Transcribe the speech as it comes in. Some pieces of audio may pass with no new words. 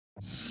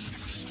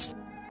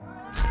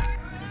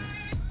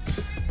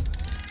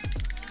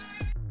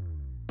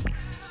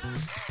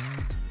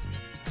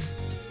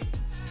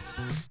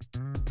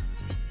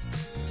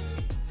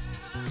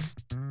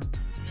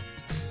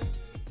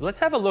So let's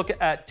have a look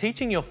at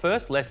teaching your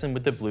first lesson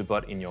with the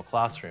bluebot in your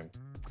classroom.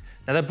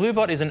 Now the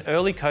bluebot is an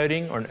early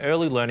coding or an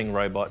early learning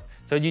robot,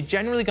 so you're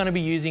generally going to be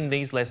using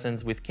these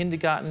lessons with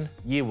kindergarten,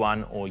 year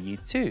 1 or year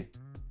 2.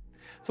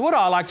 So what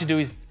I like to do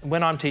is,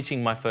 when I'm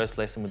teaching my first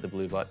lesson with the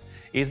bluebot,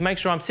 is make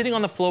sure I'm sitting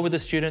on the floor with the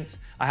students,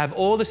 I have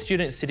all the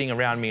students sitting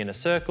around me in a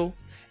circle,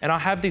 and I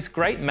have this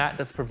great mat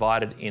that's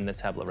provided in the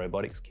Tablet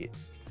Robotics kit.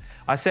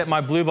 I set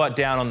my bluebot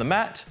down on the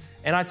mat,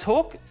 and I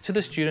talk to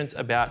the students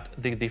about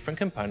the different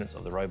components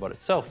of the robot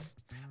itself.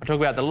 I talk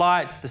about the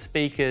lights, the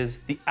speakers,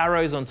 the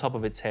arrows on top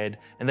of its head,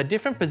 and the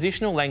different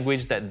positional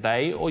language that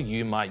they or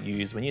you might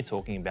use when you're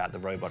talking about the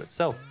robot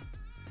itself.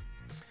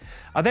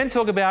 I then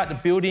talk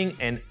about building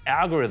an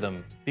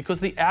algorithm, because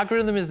the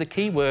algorithm is the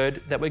key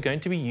word that we're going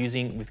to be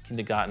using with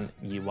kindergarten,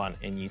 year 1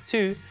 and year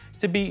 2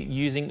 to be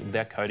using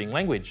their coding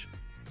language.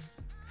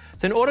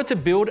 So in order to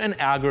build an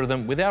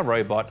algorithm with our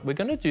robot, we're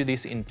going to do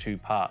this in 2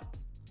 parts.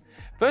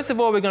 First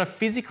of all, we're going to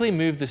physically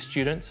move the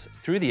students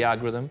through the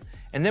algorithm,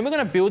 and then we're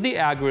going to build the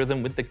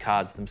algorithm with the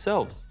cards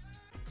themselves.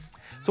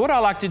 So what I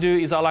like to do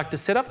is I like to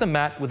set up the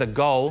mat with a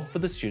goal for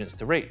the students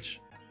to reach.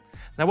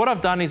 Now what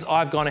I've done is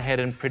I've gone ahead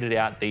and printed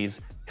out these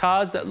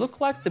cards that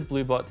look like the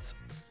bluebot's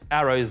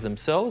arrows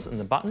themselves and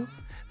the buttons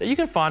that you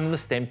can find in the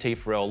STEM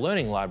T4L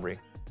learning library.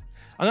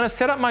 I'm going to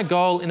set up my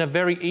goal in a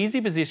very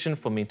easy position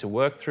for me to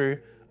work through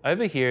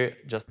over here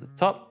just at the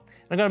top.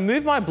 I'm going to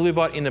move my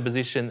bluebot in a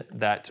position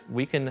that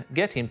we can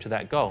get him to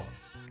that goal.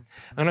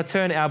 I'm going to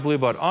turn our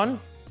bluebot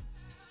on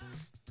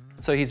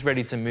so he's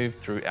ready to move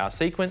through our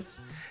sequence.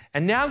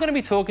 And now I'm going to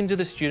be talking to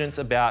the students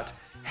about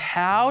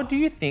how do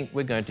you think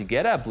we're going to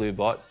get our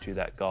bluebot to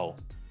that goal.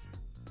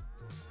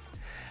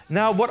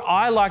 Now what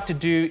I like to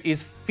do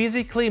is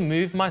physically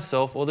move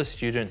myself or the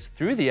students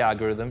through the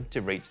algorithm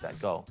to reach that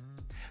goal.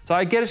 So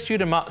I get a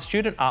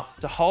student up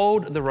to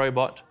hold the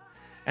robot,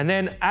 and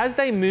then as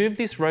they move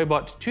this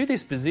robot to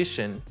this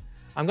position,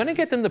 I'm going to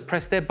get them to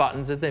press their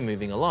buttons as they're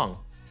moving along.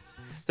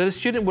 So the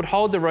student would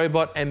hold the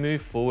robot and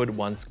move forward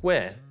 1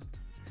 square.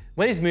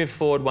 When he's moved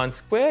forward 1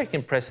 square, he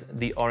can press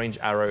the orange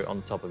arrow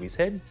on the top of his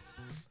head.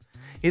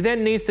 He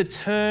then needs to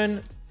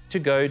turn to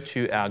go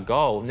to our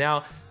goal.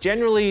 Now,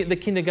 generally the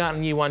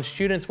kindergarten year 1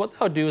 students, what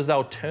they'll do is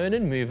they'll turn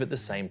and move at the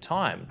same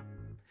time.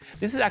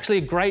 This is actually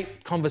a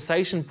great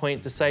conversation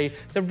point to say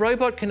the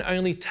robot can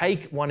only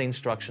take 1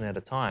 instruction at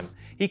a time.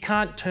 He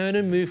can't turn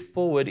and move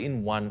forward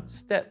in 1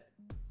 step.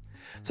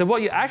 So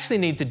what you actually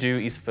need to do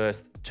is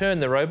first turn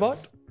the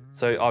robot.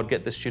 So I'll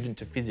get the student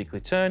to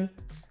physically turn,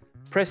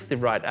 press the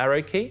right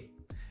arrow key,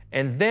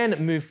 and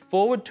then move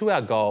forward to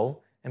our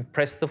goal and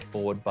press the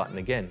forward button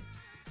again.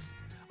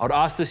 I'd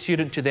ask the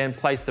student to then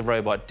place the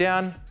robot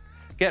down,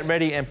 get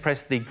ready and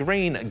press the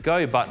green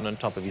go button on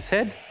top of his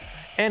head,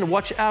 and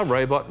watch our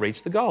robot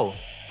reach the goal.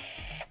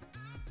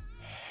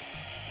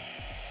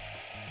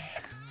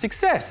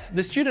 Success!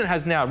 The student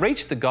has now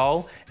reached the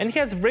goal, and he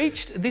has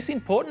reached this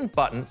important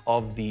button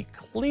of the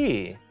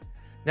clear.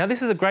 Now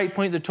this is a great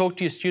point to talk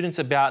to your students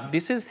about.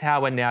 This is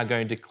how we're now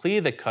going to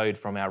clear the code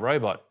from our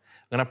robot.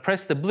 I'm going to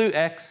press the blue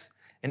X,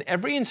 and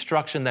every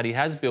instruction that he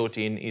has built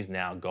in is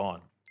now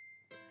gone.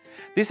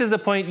 This is the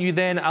point you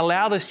then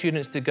allow the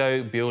students to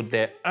go build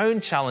their own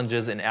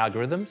challenges and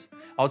algorithms.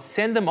 I'll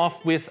send them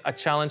off with a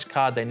challenge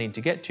card they need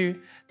to get to,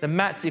 the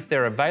mats if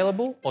they're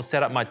available, or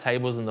set up my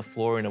tables on the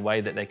floor in a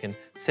way that they can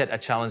set a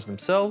challenge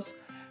themselves.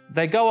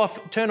 They go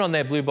off, turn on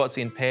their bluebots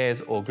in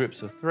pairs or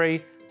groups of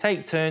 3,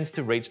 take turns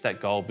to reach that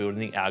goal building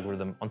the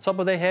algorithm on top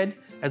of their head,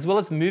 as well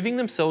as moving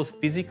themselves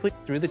physically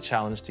through the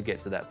challenge to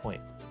get to that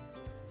point.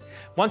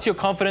 Once you're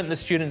confident the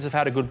students have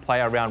had a good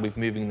play around with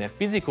moving their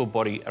physical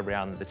body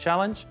around the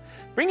challenge,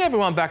 bring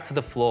everyone back to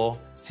the floor,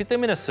 sit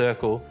them in a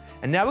circle,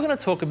 and now we're going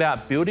to talk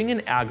about building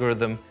an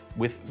algorithm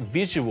with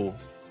visual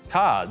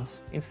cards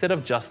instead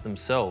of just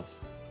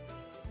themselves.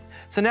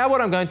 So now what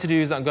I'm going to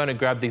do is I'm going to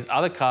grab these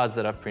other cards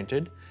that I've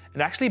printed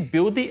and actually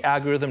build the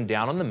algorithm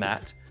down on the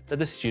mat that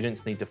the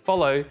students need to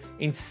follow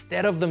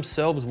instead of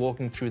themselves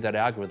walking through that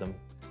algorithm.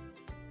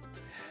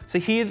 So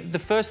here, the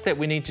first step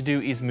we need to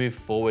do is move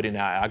forward in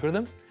our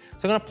algorithm.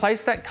 So I'm going to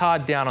place that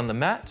card down on the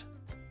mat,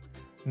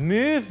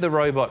 move the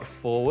robot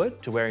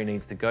forward to where he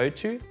needs to go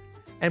to,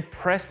 and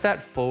press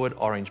that forward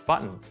orange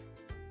button.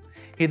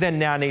 He then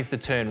now needs to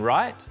turn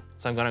right,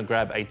 so I'm going to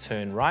grab a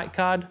turn right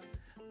card,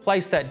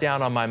 place that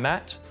down on my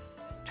mat,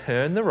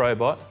 turn the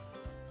robot,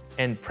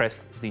 and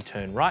press the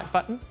turn right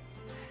button.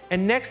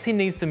 And next he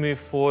needs to move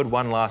forward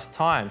 1 last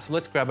time. So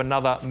let's grab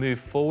another move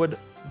forward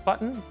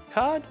button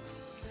card,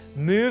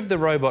 move the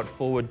robot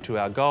forward to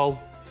our goal,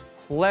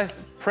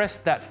 press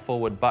that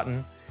forward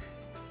button.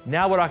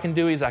 Now what I can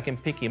do is I can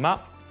pick him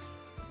up,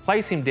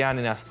 place him down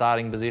in our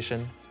starting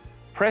position,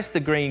 press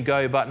the green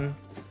go button,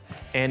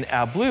 and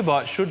our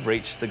bluebot should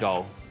reach the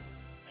goal.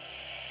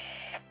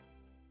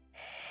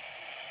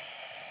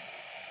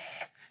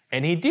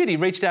 And he did, he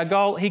reached our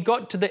goal. He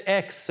got to the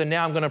X, so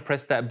now I'm gonna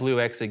press that blue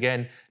X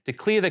again to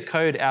clear the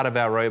code out of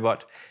our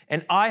robot.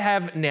 And I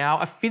have now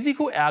a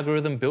physical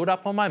algorithm built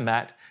up on my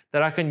mat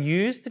that I can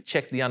use to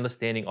check the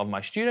understanding of my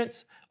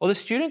students, or the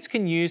students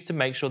can use to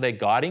make sure they're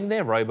guiding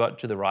their robot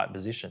to the right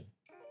position.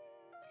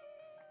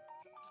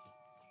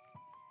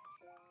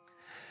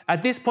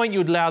 At this point, you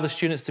would allow the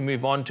students to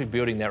move on to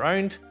building their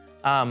own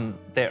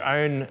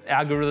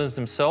algorithms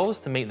themselves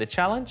to meet the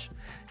challenge.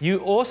 You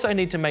also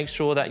need to make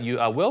sure that you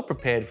are well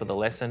prepared for the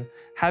lesson,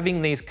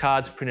 having these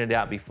cards printed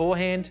out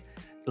beforehand,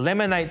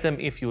 laminate them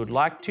if you would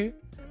like to.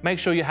 Make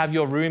sure you have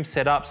your room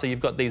set up so you've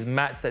got these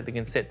mats that they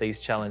can set these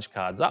challenge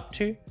cards up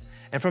to.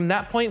 And from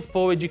that point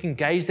forward, you can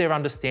gauge their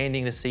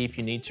understanding to see if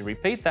you need to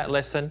repeat that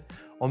lesson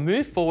or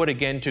move forward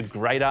again to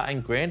greater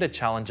and grander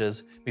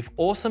challenges with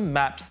awesome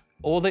maps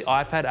or the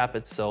iPad app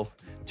itself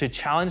to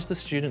challenge the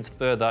students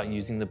further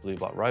using the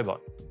bluebot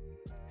robot.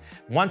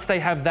 Once they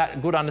have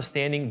that good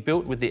understanding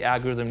built with the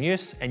algorithm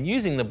use and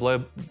using the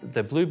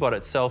bluebot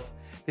itself,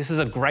 this is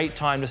a great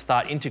time to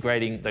start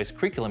integrating those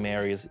curriculum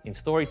areas in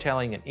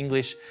storytelling and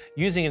English,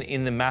 using it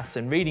in the maths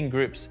and reading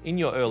groups in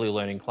your early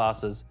learning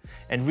classes,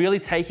 and really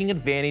taking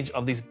advantage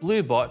of this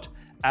bluebot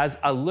as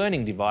a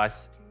learning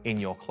device in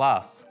your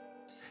class.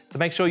 So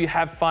make sure you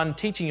have fun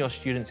teaching your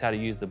students how to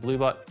use the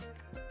bluebot.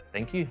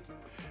 Thank you.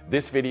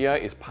 This video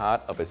is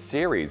part of a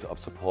series of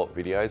support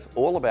videos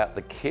all about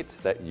the kit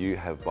that you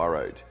have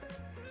borrowed.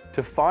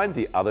 To find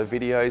the other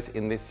videos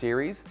in this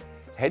series,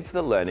 head to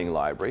the Learning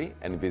Library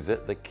and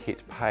visit the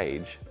kit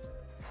page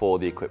for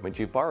the equipment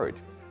you've borrowed.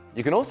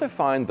 You can also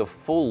find the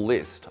full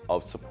list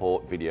of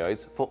support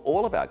videos for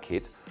all of our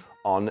kit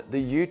on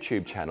the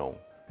YouTube channel.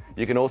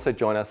 You can also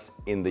join us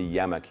in the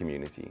Yammer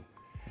community.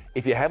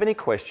 If you have any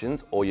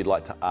questions or you'd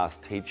like to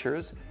ask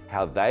teachers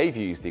how they've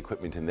used the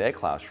equipment in their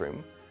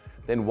classroom,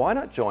 then why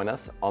not join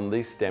us on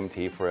the STEM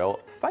T4L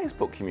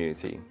Facebook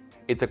community?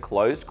 It's a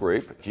closed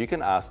group. You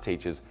can ask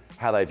teachers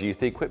how they've used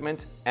the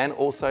equipment and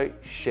also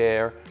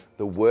share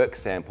the work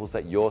samples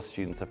that your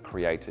students have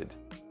created.